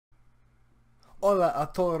Hola a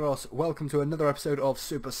todos, welcome to another episode of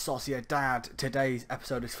Super Sociedad. Today's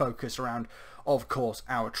episode is focused around, of course,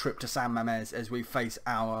 our trip to San Mames as we face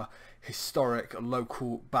our historic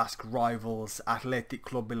local Basque rivals, Athletic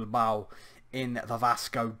Club Bilbao, in the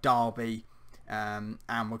Vasco Derby. And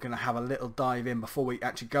we're going to have a little dive in before we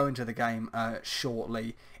actually go into the game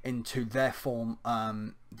shortly into their form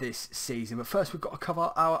this season. But first we've got to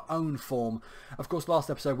cover our own form. Of course, last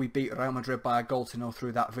episode we beat Real Madrid by a goal to nil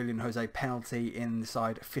through that Villan Jose penalty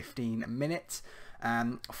inside 15 minutes.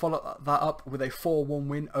 Follow that up with a 4-1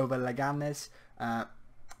 win over Leganes. An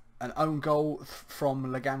own goal from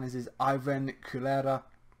Leganes' Ivan Culera.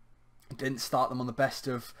 Didn't start them on the best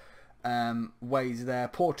of ways there.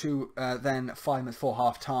 Porto then 5 minutes before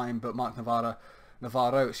half time, but Mark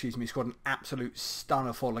Navarro scored an absolute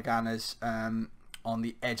stunner for Leganes on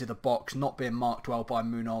the edge of the box, not being marked well by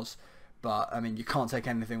Munoz, but I mean you can't take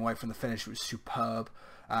anything away from the finish. It was superb.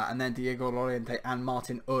 And then Diego Llorente and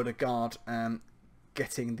Martin Odegaard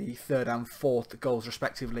getting the third and fourth goals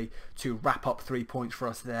respectively to wrap up 3 points for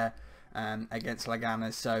us there against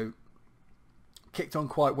Leganes. So kicked on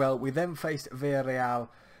quite well. We then faced Villarreal,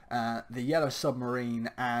 the Yellow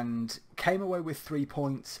Submarine, and came away with 3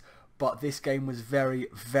 points, but this game was very,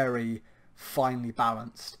 very finely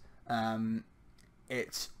balanced.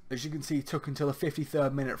 It, as you can see, took until the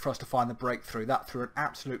 53rd minute for us to find the breakthrough. That through an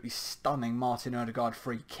absolutely stunning Martin Odegaard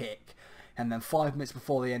free kick. And then 5 minutes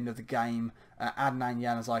before the end of the game, Adnan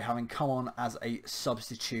Januzaj, having come on as a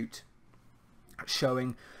substitute,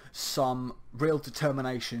 showing some real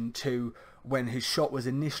determination to, when his shot was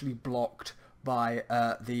initially blocked by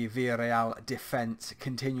the Villarreal defence,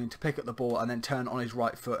 continuing to pick up the ball and then turn on his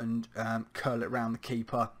right foot and curl it round the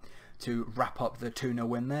keeper to wrap up the 2-0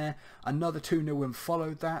 win there. Another 2-0 win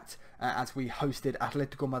followed that as we hosted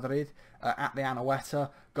Atletico Madrid at the Anoeta.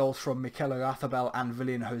 Goals from Mikel Oyarzabal and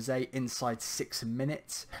Villan Jose inside 6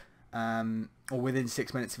 minutes, or within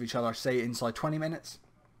 6 minutes of each other, I should say, inside 20 minutes.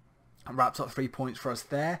 Wraps up 3 points for us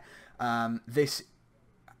there. This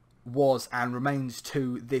was and remains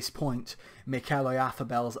to this point Mikel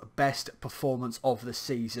Oyarzabal's best performance of the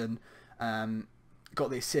season. Got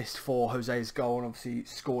the assist for Jose's goal and obviously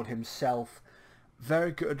scored himself.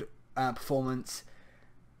 Very good performance,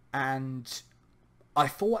 and I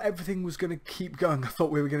thought everything was going to keep going. I thought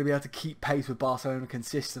we were going to be able to keep pace with Barcelona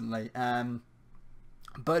consistently,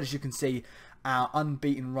 but as you can see, our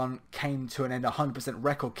unbeaten run came to an end. 100%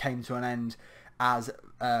 record came to an end as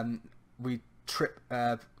we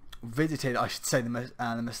visited, I should say, the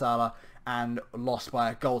Mestalla and lost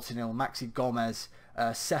by a goal to nil. Maxi Gomez,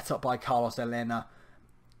 set up by Carlos Elena,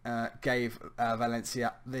 gave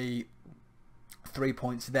Valencia the 3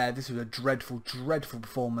 points there. This was a dreadful, dreadful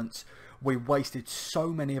performance. We wasted so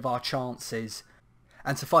many of our chances,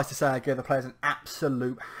 and suffice to say, I gave the players an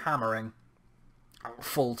absolute hammering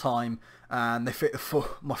full time, and they fit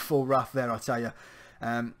my full wrath there, I tell you.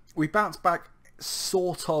 We bounced back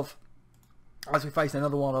sort of as we faced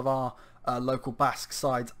another one of our local Basque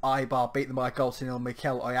sides, Eibar, beat them by a goal to nil.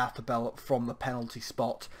 Mikel Oyarzabal from the penalty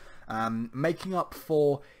spot, making up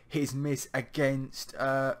for his miss against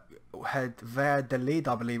Valladolid,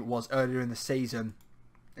 I believe it was, earlier in the season.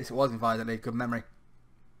 Yes, it was in Valladolid, good memory.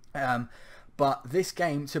 But this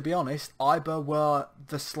game, to be honest, Eibar were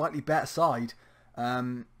the slightly better side.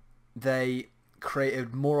 They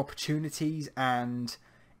created more opportunities, and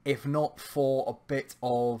if not for a bit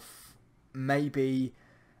of maybe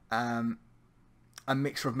a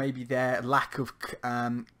mixture of maybe their lack of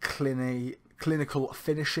clinical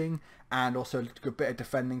finishing and also a good bit of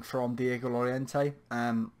defending from Diego Llorente,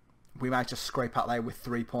 we managed to scrape out there with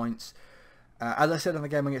 3 points. As I said in the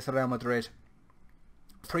game against Real Madrid,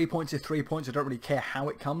 3 points is 3 points. I don't really care how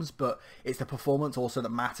it comes, but it's the performance also that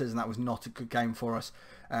matters, and that was not a good game for us.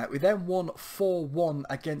 We then won 4-1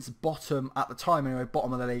 against bottom, at the time anyway,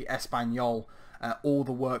 bottom of the league, Espanyol. All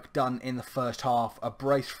the work done in the first half. A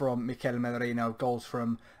brace from Mikel Merino, goals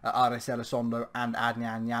from Ares Elizondo and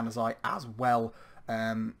Adnan Januzaj as well,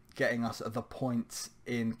 getting us the points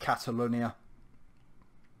in Catalonia.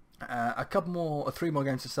 Three more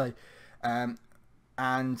games to say.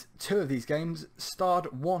 And two of these games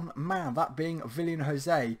starred one man, that being Villan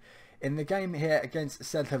Jose. In the game here against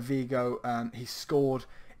Celta Vigo, he scored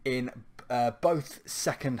in both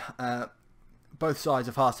sides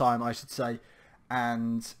of half time, I should say,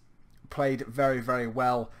 and played very, very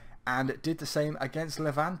well, and did the same against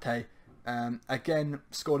Levante. Again,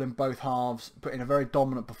 scored in both halves, put in a very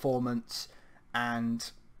dominant performance,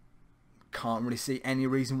 and can't really see any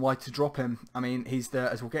reason why to drop him. I mean, he's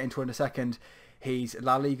as we'll get into in a second, he's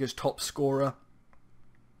La Liga's top scorer.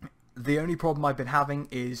 The only problem I've been having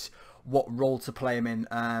is what role to play him in.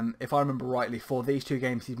 If I remember rightly, for these 2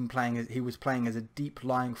 games he was playing as a deep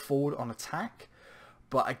lying forward on attack.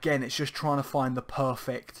 But again, it's just trying to find the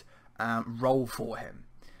perfect role for him.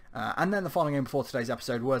 And then the final game before today's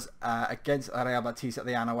episode was against Real Betis at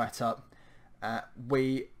the Anoeta.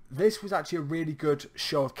 This was actually a really good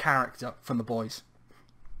show of character from the boys.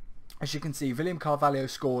 As you can see, William Carvalho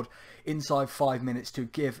scored inside 5 minutes to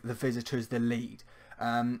give the visitors the lead.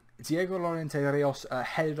 Diego Lorente Rios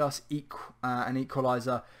headed us an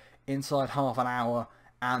equaliser inside half an hour,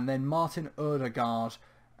 and then Martin Ødegaard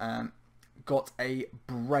got a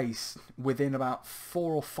brace within about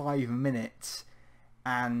 4 or 5 minutes,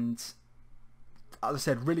 and as I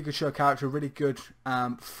said, really good show of character, really good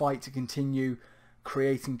fight to continue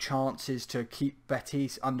creating chances to keep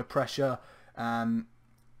Betis under pressure.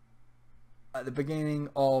 At the beginning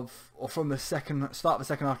of, or from the start of the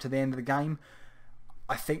second half to the end of the game,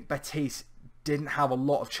 I think Betis didn't have a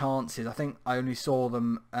lot of chances. I think I only saw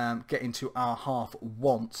them get into our half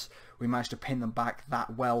once. We managed to pin them back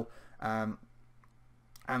that well. And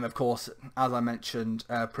of course, as I mentioned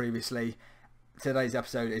previously, today's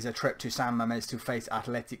episode is a trip to San Mames to face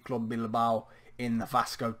Athletic Club Bilbao in the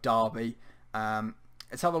Vasco Derby.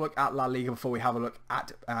 Let's have a look at La Liga before we have a look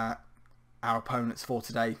at our opponents for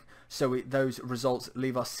today. So those results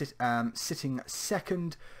leave us sitting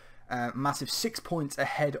second, massive 6 points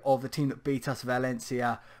ahead of the team that beat us,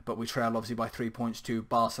 Valencia, but we trail obviously by 3 points to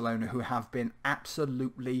Barcelona, who have been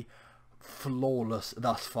absolutely flawless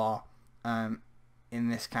thus far in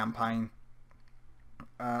this campaign.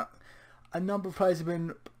 A number of players have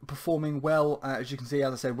been performing well. As you can see,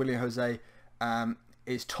 as I said, William Jose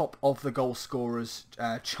is top of the goal scorers,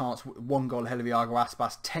 chance 1 goal ahead of Iago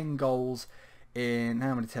Aspas, 10 goals in,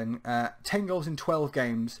 how many 10 goals in 12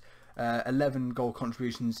 games, 11 goal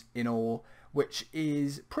contributions in all, which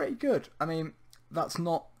is pretty good. I mean, that's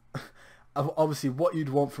not, obviously what you'd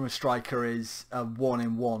want from a striker is a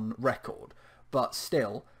 1-in-1 record, but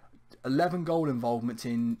still, 11 goal involvements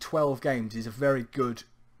in 12 games is a very good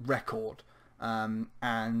record. And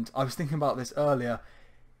I was thinking about this earlier.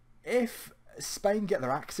 If Spain get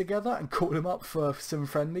their acts together and call him up for some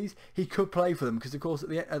friendlies, he could play for them, because of course at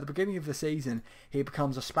the beginning of the season he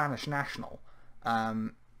becomes a Spanish national,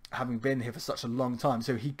 having been here for such a long time,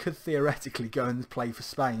 so he could theoretically go and play for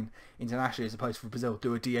Spain internationally as opposed to Brazil,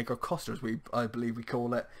 do a Diego Costa, as I believe we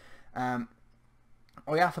call it.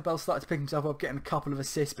 Oyarzabal started to pick himself up, getting a couple of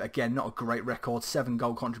assists, but again, not a great record. 7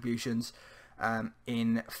 goal contributions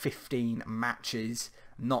in 15 matches,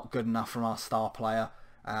 not good enough from our star player.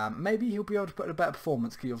 Maybe he'll be able to put in a better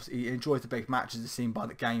performance, because he enjoys the big matches as seen by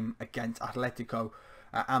the game against Atletico.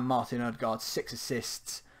 And Martin Ødegaard, 6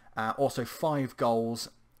 assists, also 5 goals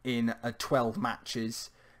in 12 matches,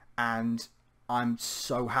 and I'm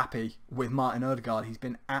so happy with Martin Ødegaard. He's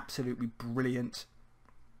been absolutely brilliant.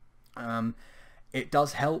 It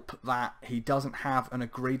does help that he doesn't have an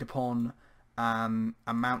agreed upon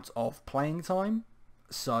amount of playing time,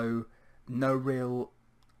 so no real,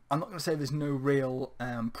 I'm not going to say there's no real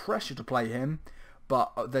pressure to play him,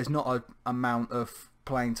 but there's not an amount of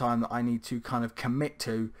playing time that I need to kind of commit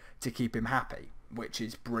to keep him happy, which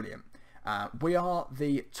is brilliant. We are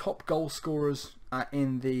the top goal scorers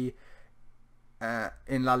in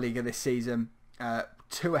La Liga this season,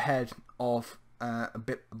 2 ahead of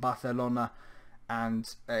Barcelona,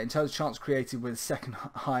 and in terms of chance created, we're the second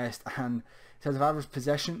highest, and in terms of average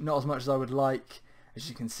possession, not as much as I would like. As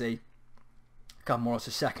you can see, Moros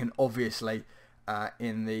is second, obviously.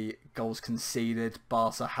 In the goals conceded,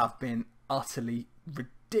 Barca have been utterly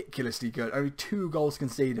ridiculously good. Only 2 goals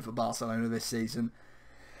conceded for Barcelona this season.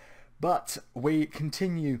 But we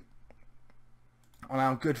continue on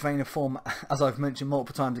our good vein of form, as I've mentioned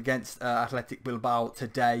multiple times, against Athletic Bilbao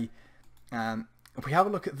today. If we have a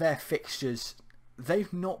look at their fixtures,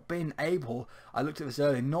 they've not been able, I looked at this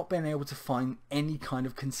earlier, not been able to find any kind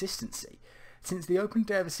of consistency. Since the opening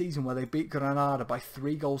day of the season, where they beat Granada by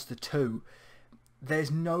 3-2,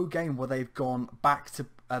 there's no game where they've gone back to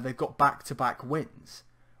they've got back-to-back wins,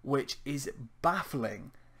 which is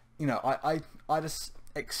baffling. You know, I just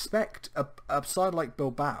expect a side like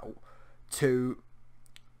Bilbao to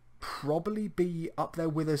probably be up there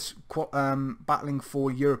with us, battling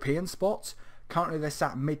for European spots. Currently they're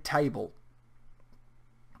sat mid-table,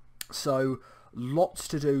 so lots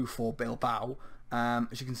to do for Bilbao.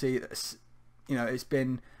 As you can see, you know, it's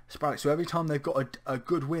been sporadic. So every time they've got a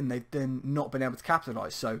good win, they've then not been able to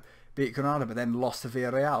capitalise. So beat Granada, but then lost to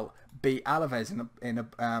Villarreal. Beat Alaves in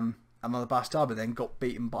another Basque derby, then got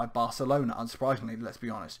beaten by Barcelona, unsurprisingly, let's be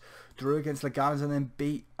honest. Drew against Leganes and then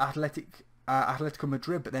beat Atletico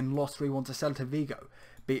Madrid, but then lost 3-1 to Celta Vigo.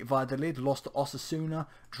 beat Valladolid, lost to Osasuna,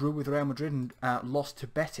 drew with Real Madrid, and lost to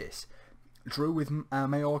Betis. Drew with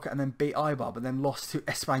Mallorca and then beat Eibar, but then lost to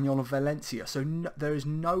Espanyol and Valencia. So there is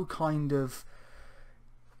no kind of,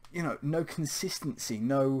 no consistency,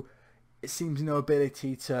 it seems no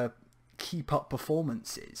ability to keep up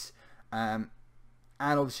performances. And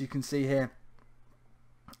obviously you can see here,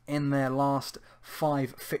 in their last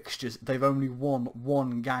 5 fixtures, they've only won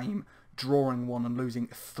 1 game, drawing 1 and losing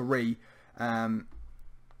 3.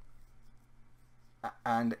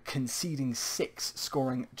 And conceding 6,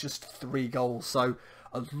 scoring just 3 goals. So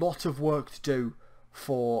a lot of work to do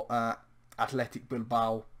for Athletic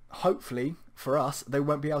Bilbao. Hopefully, for us, they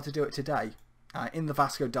won't be able to do it today. In the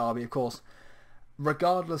Vasco Derby, of course,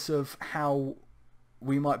 regardless of how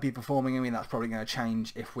we might be performing, I mean, that's probably going to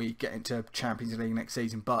change if we get into Champions League next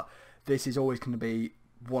season, but this is always going to be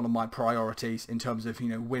one of my priorities in terms of,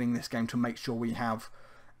 winning this game to make sure we have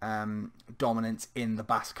dominance in the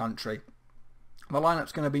Basque Country. The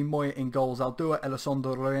lineup's going to be Moya in goals, Aldua,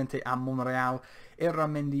 Elizondo, Llorente and Monreal,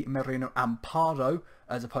 Iramendi, Merino and Pardo,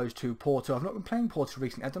 as opposed to Porto. I've not been playing Porto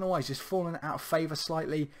recently. I don't know why, he's just fallen out of favour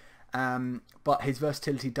slightly. But his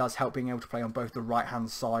versatility does help being able to play on both the right hand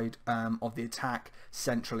side of the attack,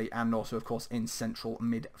 centrally, and also of course in central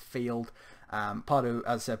midfield. Pardo,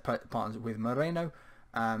 as I said, partners with Moreno.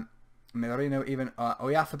 Merino, even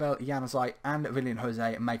Oyazabal, Januzaj and Willian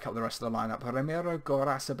Jose make up the rest of the lineup. Romero,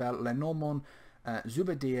 Gorasabel, Lenormand,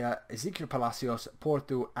 Zubadia, Ezequiel Palacios,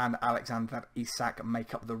 Porto and Alexander Isak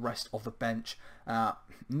make up the rest of the bench,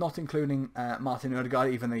 not including Martin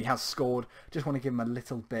Odegaard, even though he has scored. Just want to give him a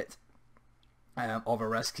little bit of a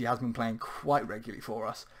rest. He has been playing quite regularly for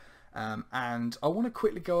us. And I want to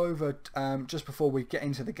quickly go over, just before we get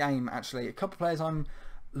into the game, actually, a couple of players I'm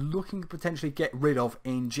looking to potentially get rid of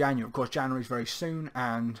in January. Of course, January is very soon,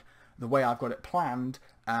 and the way I've got it planned,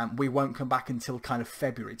 we won't come back until kind of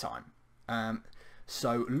February time.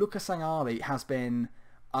 So Lucas Sangali has been,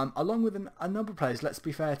 along with a number of players, let's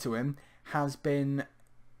be fair to him, has been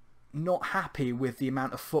not happy with the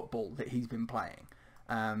amount of football that he's been playing.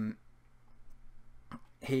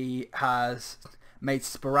 He has made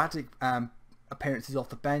sporadic appearances off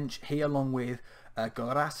the bench. He, along with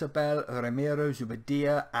Gorasabel, Ramiro,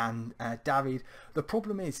 Zubadia and David. The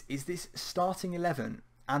problem is this starting 11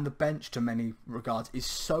 and the bench, to many regards, is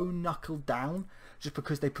so knuckled down just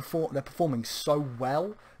because they're performing so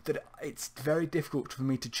well that it's very difficult for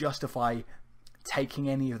me to justify taking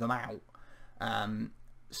any of them out.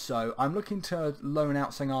 So I'm looking to loan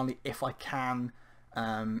out Sangali if I can,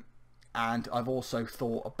 and I've also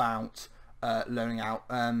thought about loaning out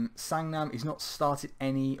Sangnam. He's not started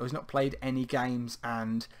any, or he's not played any games,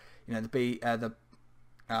 and the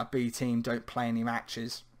B team don't play any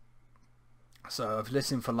matches. So I've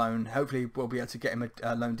listened for loan. Hopefully we'll be able to get him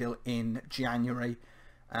a loan deal in January.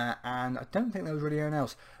 And I don't think there was really anyone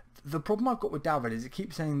else. The problem I've got with David is it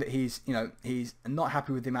keeps saying that he's not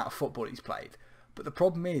happy with the amount of football he's played. But the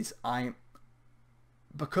problem is,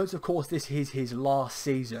 because of course this is his last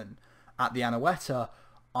season at the Anoeta,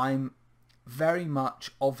 I'm very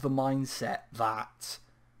much of the mindset that,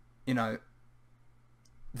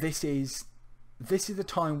 this is the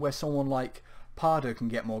time where someone like Pardo can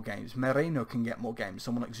get more games, Merino can get more games,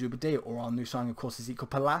 someone like Zubadia, or our new signing, of course, Ezequiel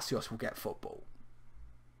Palacios will get football.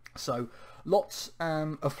 So lots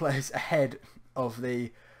of players ahead of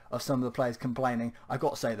some of the players complaining. I've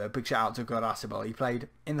got to say though, big shout out to Gorasabel. He played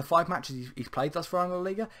in the 5 matches he's played thus far in the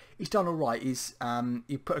Liga. He's done all right. He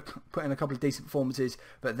put in a couple of decent performances,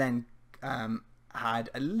 but then had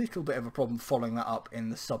a little bit of a problem following that up in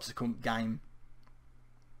the subsequent game.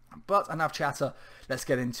 But enough chatter. Let's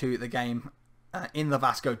get into the game in the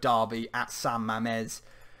Vasco Derby at San Mames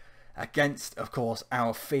against, of course,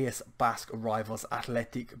 our fierce Basque rivals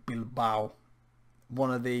Athletic Bilbao.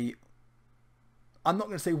 One of the, I'm not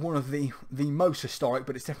going to say one of the most historic,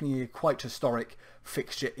 but it's definitely a quite historic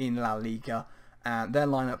fixture in La Liga. Their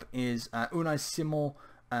lineup is Unai Simon,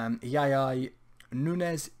 Yaya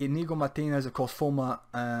Nunes, Inigo Martinez, of course, former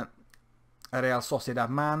Real Sociedad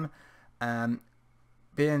man,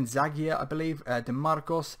 Ben Zagia, I believe, De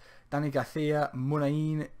Marcos, Dani Garcia,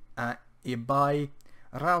 Munain, Ibai,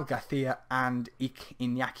 Raul Garcia and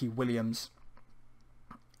Iñaki Williams,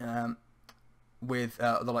 with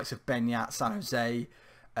the likes of Beñat, San Jose,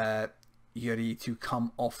 Yuri to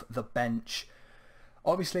come off the bench.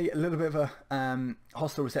 Obviously a little bit of a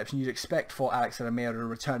hostile reception you'd expect for Alex Ramiro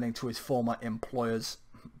returning to his former employers,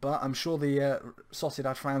 but I'm sure the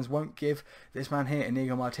Sociedad fans won't give this man here,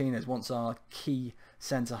 Inigo Martinez, once our key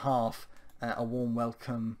centre-half, a warm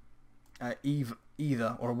welcome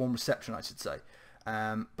either, or a warm reception I should say. But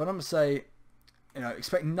I'm going to say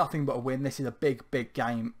expect nothing but a win. This is a big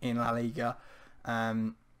game in La Liga,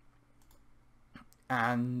 and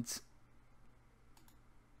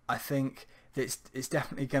I think it's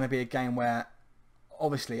definitely going to be a game where,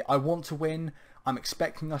 obviously, I want to win. I'm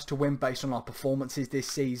expecting us to win based on our performances this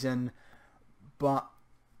season, but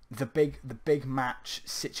the big match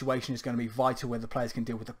situation is going to be vital, where the players can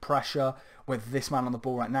deal with the pressure, whether this man on the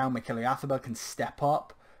ball right now, Mikel Oyarzabal, can step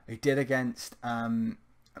up. He did against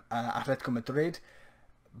Atletico Madrid,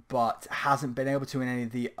 but hasn't been able to in any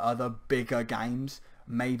of the other bigger games.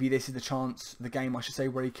 Maybe this is the game I should say,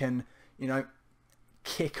 where he can,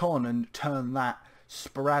 kick on and turn that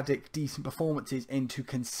sporadic decent performances into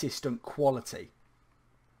consistent quality.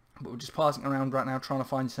 But we're just passing around right now, trying to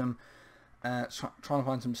find some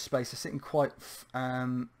space. They're sitting quite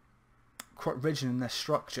rigid in their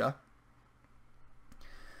structure.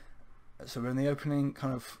 So we're in the opening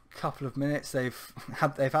kind of couple of minutes. They've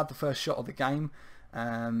had the first shot of the game.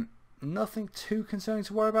 Nothing too concerning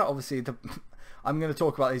to worry about. Obviously, I'm going to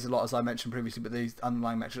talk about these a lot, as I mentioned previously, but these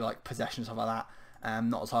underlying metrics like possession, stuff like that,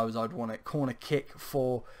 not as high as I'd want it. Corner kick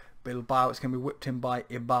for Bilbao. It's going to be whipped in by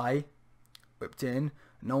Ibai. Whipped in.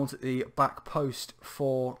 No one's at the back post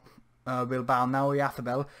for Bilbao. Now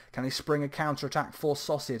Oyarzabal. Can he spring a counter attack for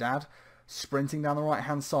Sociedad? Sprinting down the right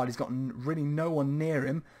hand side. He's got really no one near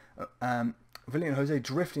him. Willian Jose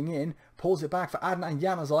drifting in. Pulls it back for Adnan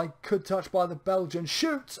Januzaj. Could touch by the Belgian.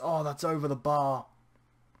 Shoots! Oh, that's over the bar.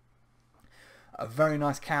 A very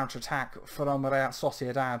nice counter attack from Real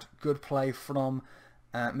Sociedad. Good play from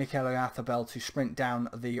Mikel Oyarzabal to sprint down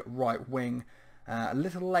the right wing. A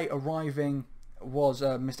little late arriving was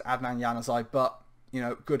Mr. Adnan Januzaj, but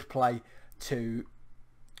good play to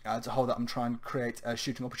hold up and try and create a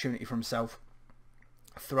shooting opportunity for himself.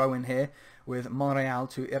 Throw in here with Monreal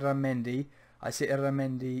to Iramendi. I see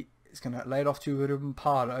Iramendi is going to lay it off to Ruben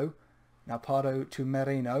Pardo. Now Pardo to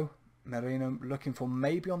Merino. Merino looking for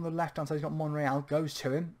maybe on the left hand side. He's got Monreal. Goes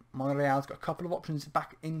to him. Monreal's got a couple of options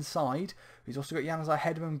back inside. He's also got Januzaj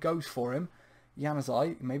ahead of him. Goes for him.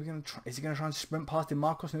 Januzaj maybe going to try. Is he going to try and sprint past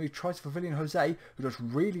Marcos? No, he tries for Willian Jose, who does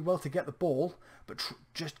really well to get the ball, but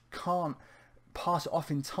just can't pass it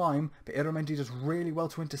off in time. But Iramendi does really well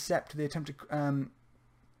to intercept the attempted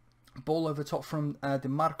ball over the top from De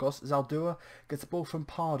Marcos. Zaldua gets the ball from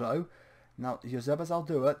Pardo. Now Joseba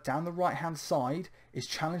Zaldua down the right hand side is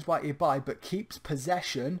challenged by Ibai, but keeps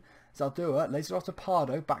possession. Zaldua lays it off to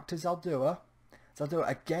Pardo. Back to Zaldua. Zaldua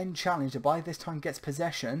again challenged. Ibai this time gets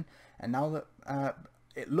possession. And now that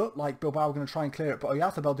it looked like Bilbao were going to try and clear it, but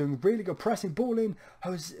Oyarzabal doing really good pressing. Ball in.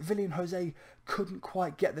 Willian Jose couldn't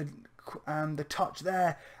quite get the touch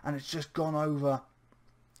there, and it's just gone over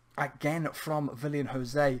again from Willian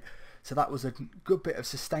Jose. So that was a good bit of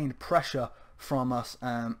sustained pressure from us.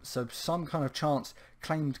 So some kind of chance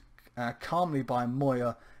claimed calmly by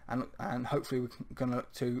Moya, and hopefully we're going to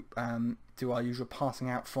look to do our usual passing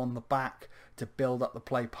out from the back to build up the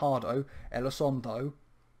play. Pardo, Elizondo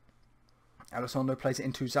plays it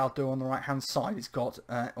into Zaldua on the right hand side. It's got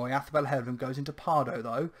Oyarzabal ahead of him, goes into Pardo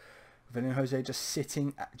though. Willian Jose just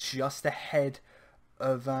sitting just ahead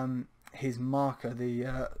of his marker,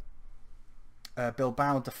 the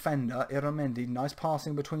Bilbao defender, Iramendi. Nice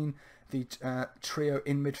passing between the trio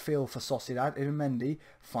in midfield for Sociedad. Iramendi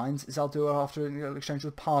finds Zaldua after an exchange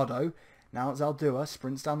with Pardo. Now Zaldua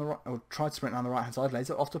sprints down the right, or tried to sprint down the right hand side, lays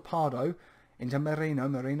it off to Pardo, into Merino.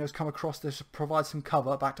 Merino's come across to provide some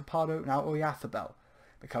cover. Back to Pardo. Now Oyarzabal.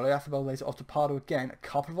 Mikel Oyarzabal lays it off to Pardo again. A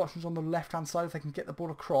couple of options on the left hand side if they can get the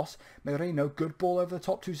ball across. Merino, good ball over the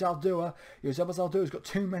top to Zaldua. Joseba Zaldua's got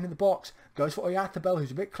two men in the box. Goes for Oyarzabal,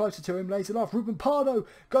 who's a bit closer to him. Lays it off. Ruben Pardo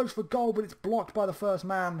goes for goal, but it's blocked by the first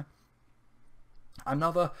man.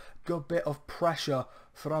 Another good bit of pressure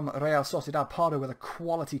from Real Sociedad. Pardo with a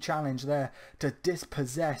quality challenge there to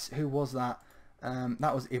dispossess. Who was that?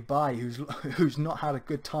 That was Ibai, who's not had a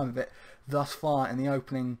good time of it thus far in the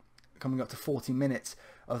opening, coming up to 40 minutes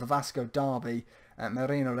of the Vasco Derby.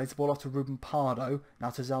 Merino lays the ball off to Ruben Pardo. Now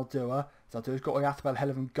to Zaldua. Zaldua's got Oyarzabal ahead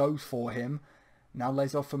of him, goes for him. Now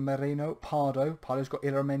lays off for Merino. Pardo. Pardo's got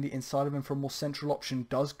Iramendi inside of him for a more central option.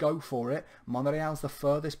 Does go for it. Monreal's the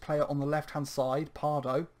furthest player on the left-hand side.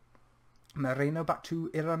 Pardo. Merino back to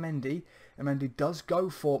Iramendi. Iramendi does go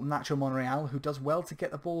for Nacho Monreal, who does well to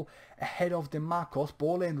get the ball ahead of De Marcos.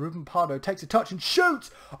 Ball in. Ruben Pardo takes a touch and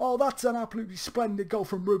shoots. Oh, that's an absolutely splendid goal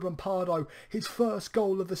from Ruben Pardo. His first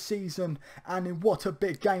goal of the season. And in what a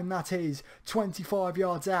big game that is. 25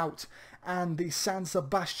 yards out. And the San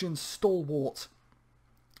Sebastian stalwart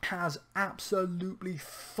has absolutely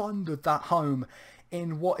thundered that home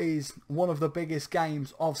in what is one of the biggest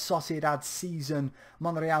games of Sociedad's season.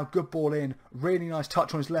 Monreal, good ball in, really nice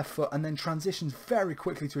touch on his left foot, and then transitions very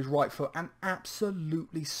quickly to his right foot and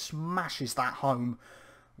absolutely smashes that home.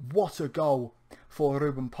 What a goal for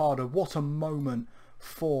Ruben Pardo. What a moment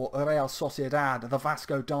for Real Sociedad. The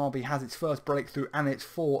Vasco Derby has its first breakthrough, and it's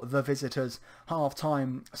for the visitors. Half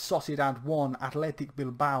time, Sociedad 1, Athletic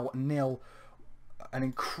Bilbao 0. An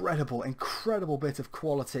incredible bit of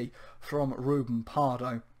quality from Ruben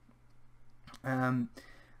Pardo.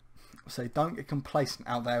 So don't get complacent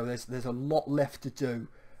out there. There's a lot left to do.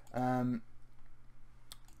 I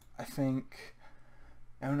think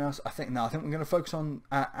anyone else? I think we're going to focus on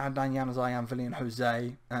Adnan Januzaj and Willian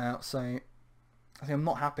Jose. So I think I'm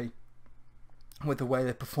not happy with the way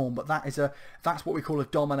they perform, but that's what we call a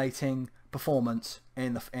dominating performance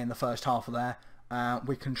in the first half of there.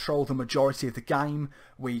 We controlled the majority of the game.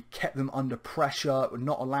 We kept them under pressure,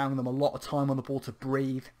 not allowing them a lot of time on the ball to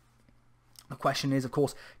breathe. The question is, of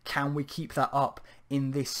course, can we keep that up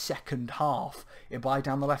in this second half? Ibai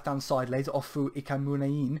down the left-hand side, lays it off for Ika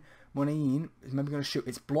Munayin. Munayin is maybe going to shoot.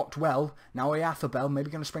 It's blocked well. Now Oyathabel maybe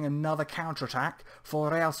going to spring another counter-attack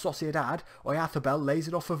for Real Sociedad. Oyathabel lays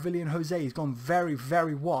it off for Willian Jose. He's gone very,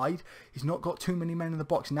 very wide. He's not got too many men in the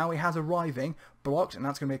box. Now he has arriving. Blocked, and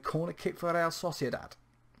that's going to be a corner kick for Real Sociedad.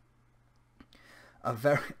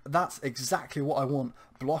 That's exactly what I want.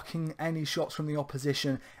 Blocking any shots from the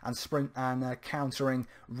opposition and countering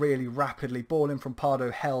really rapidly. Ball in from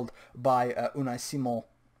Pardo, held by Unai Simon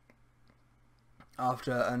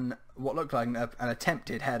after what looked like an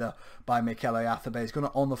attempted header by Mikel Oyathabel. He's got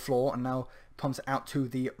it on the floor and now pumps it out to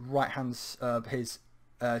the right hand, his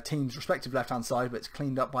team's respective left hand side, but it's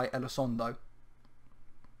cleaned up by Elizondo.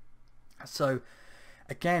 So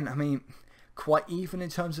again, I mean, quite even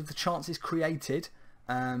in terms of the chances created.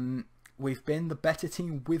 We've been the better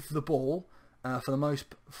team with the ball for the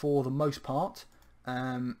most part.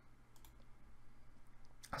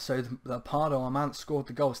 So the Pardo, our man that scored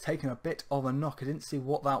the goal, has taken a bit of a knock. I didn't see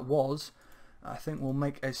what that was. I think we'll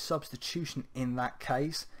make a substitution in that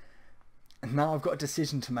case. And now I've got a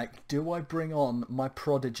decision to make. Do I bring on my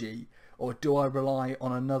prodigy, or do I rely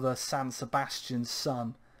on another San Sebastian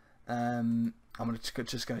son? I'm just going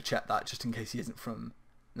to check that just in case he isn't from...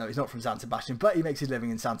 No, he's not from San Sebastian, but he makes his living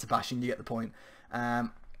in San Sebastian. You get the point.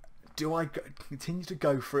 Do I continue to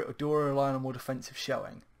go for it, or do I rely on a more defensive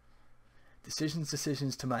showing?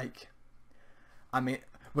 Decisions to make. I mean,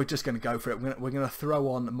 we're just going to go for it. We're going to throw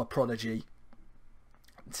on my prodigy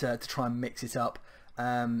to try and mix it up.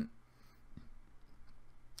 I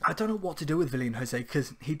don't know what to do with Willian Jose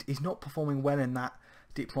because he's not performing well in that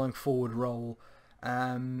deep lying forward role.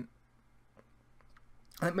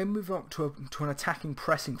 Let me move up to an attacking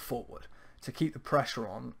pressing forward to keep the pressure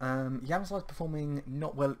on. Januzaj's performing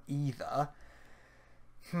not well either.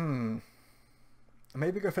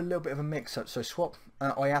 Maybe go for a little bit of a mix-up. So swap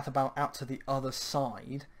Oyathabel out to the other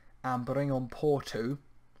side and bring on Porto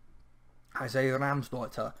as a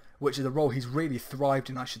Ramsdeuter, which is a role he's really thrived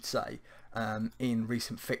in, I should say, in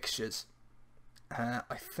recent fixtures. I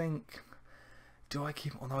think... Do I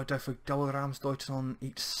keep... Although I go for double Ramsdeuters on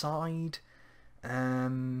each side... I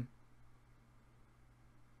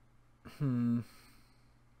don't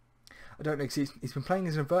know, because he's been playing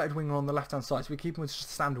as an inverted winger on the left hand side, so we keep him with just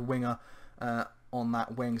a standard winger on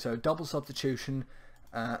that wing. So double substitution.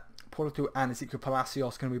 Porto and Ezequiel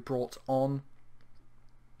Palacios going to be brought on.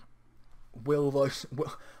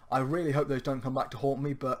 I really hope those don't come back to haunt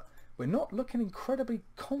me, but we're not looking incredibly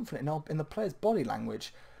confident in the players' body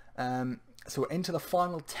language. So we're into the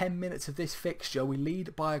final 10 minutes of this fixture. We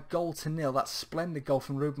lead by 1-0. That's a splendid goal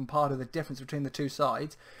from Ruben Pardo. The difference between the two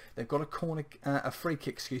sides. They've got a free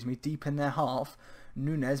kick, excuse me, deep in their half.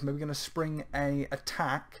 Nunes maybe going to spring a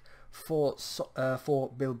attack for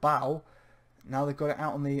Bilbao. Now they've got it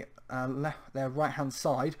out on their right hand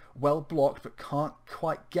side. Well blocked, but can't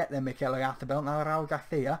quite get there. Mikel Oyathabel. Now Raul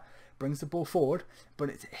Garcia brings the ball forward, but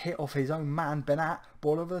it's hit off his own man, Benat.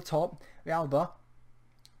 Ball over the top. Alba.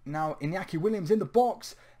 Now Iñaki Williams in the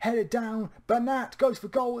box, headed down, Bernat goes for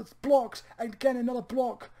goal, it's blocked, and again another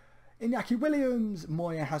block, Iñaki Williams,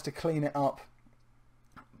 Moya has to clean it up.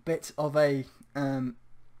 Bit of a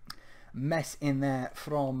mess in there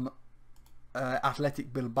from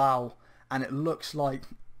Athletic Bilbao, and it looks like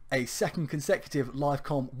a second consecutive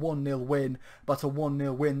Livecom 1-0 win, but a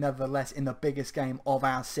 1-0 win nevertheless in the biggest game of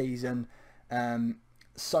our season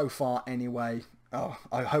so far anyway. Oh,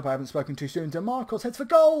 I hope I haven't spoken too soon. DeMarcos heads for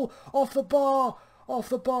goal! Off the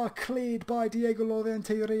bar, cleared by Diego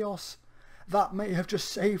Lorente Rios. That may have just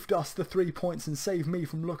saved us the 3 points and saved me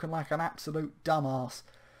from looking like an absolute dumbass.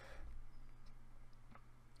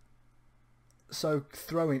 So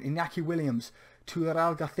throwing Iñaki Williams to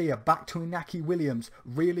Raul Garcia, back to Iñaki Williams,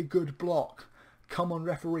 really good block. Come on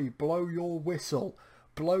referee, blow your whistle,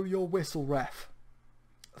 ref.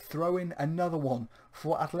 Throw in another one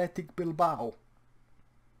for Athletic Bilbao.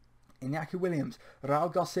 Iñaki Williams,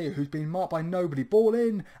 Raul Garcia, who's been marked by nobody, ball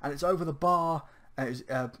in, and it's over the bar.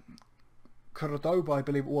 Cordoba, I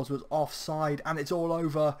believe it was offside, and it's all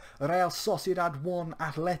over. Real Sociedad 1,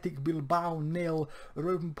 Athletic Bilbao 0.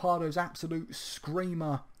 Ruben Pardo's absolute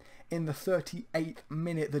screamer in the 38th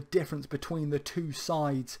minute, the difference between the two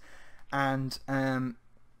sides. And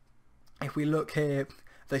if we look here,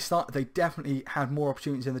 they definitely had more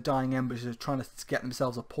opportunities in the dying embers of trying to get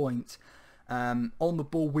themselves a point. On the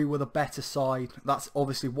ball, we were the better side. That's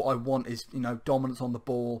obviously what I want, is, you know, dominance on the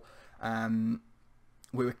ball.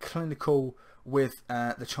 We were clinical with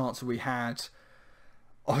the chances we had.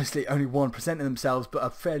 Obviously, only one presenting themselves, but a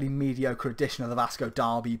fairly mediocre edition of the Vasco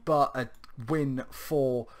Derby. But a win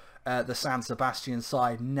for the San Sebastian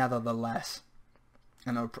side, nevertheless.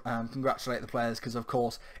 And I congratulate the players, because, of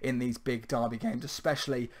course, in these big derby games,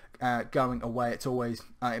 especially going away, it's always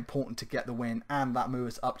important to get the win. And that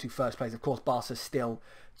moves up to first place. Of course, Barca still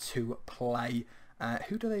to play.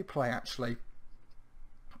 Who do they play, actually?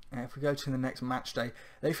 If we go to the next match day,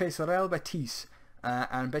 they face Real Betis,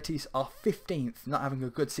 and Betis are 15th, not having a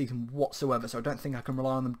good season whatsoever, so I don't think I can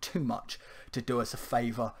rely on them too much to do us a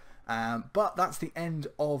favour. But that's the end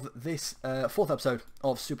of this fourth episode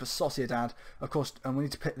of Super Sociedad. Of course, and we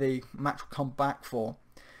need to pick the match we'll come back for.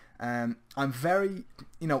 I'm very,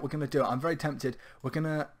 you know what we're going to do? I'm very tempted. We're going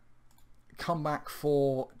to come back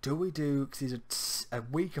for, because these are a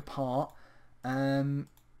week apart.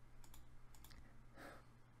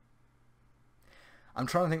 I'm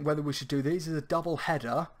trying to think whether we should do these as a double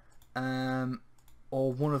header,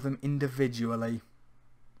 or one of them individually.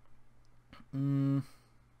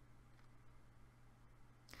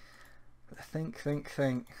 Think.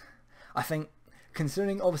 I think,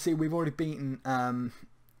 considering obviously we've already beaten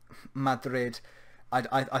Madrid,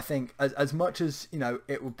 I think as much as, you know,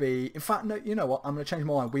 it would be, in fact, no, you know what, I'm going to change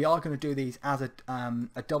my mind. We are going to do these as a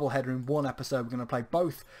double header in one episode. We're going to play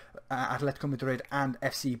both Atletico Madrid and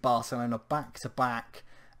FC Barcelona back to back,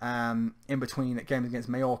 in between games against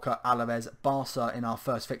Mallorca, Alaves, Barca in our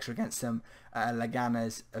first fixture against them,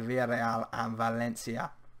 Leganes, Villarreal and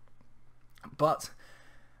Valencia. But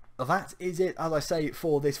that is it, as I say,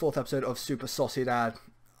 for this fourth episode of Super Sociedad.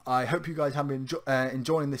 I hope you guys have been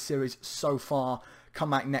enjoying this series so far.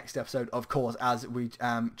 Come back next episode, of course, as we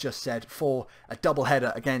just said, for a double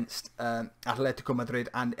header against Atletico Madrid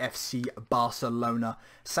and FC Barcelona.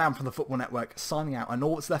 Sam from the Football Network signing out, and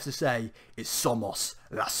all that's left to say is Somos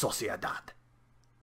la Sociedad.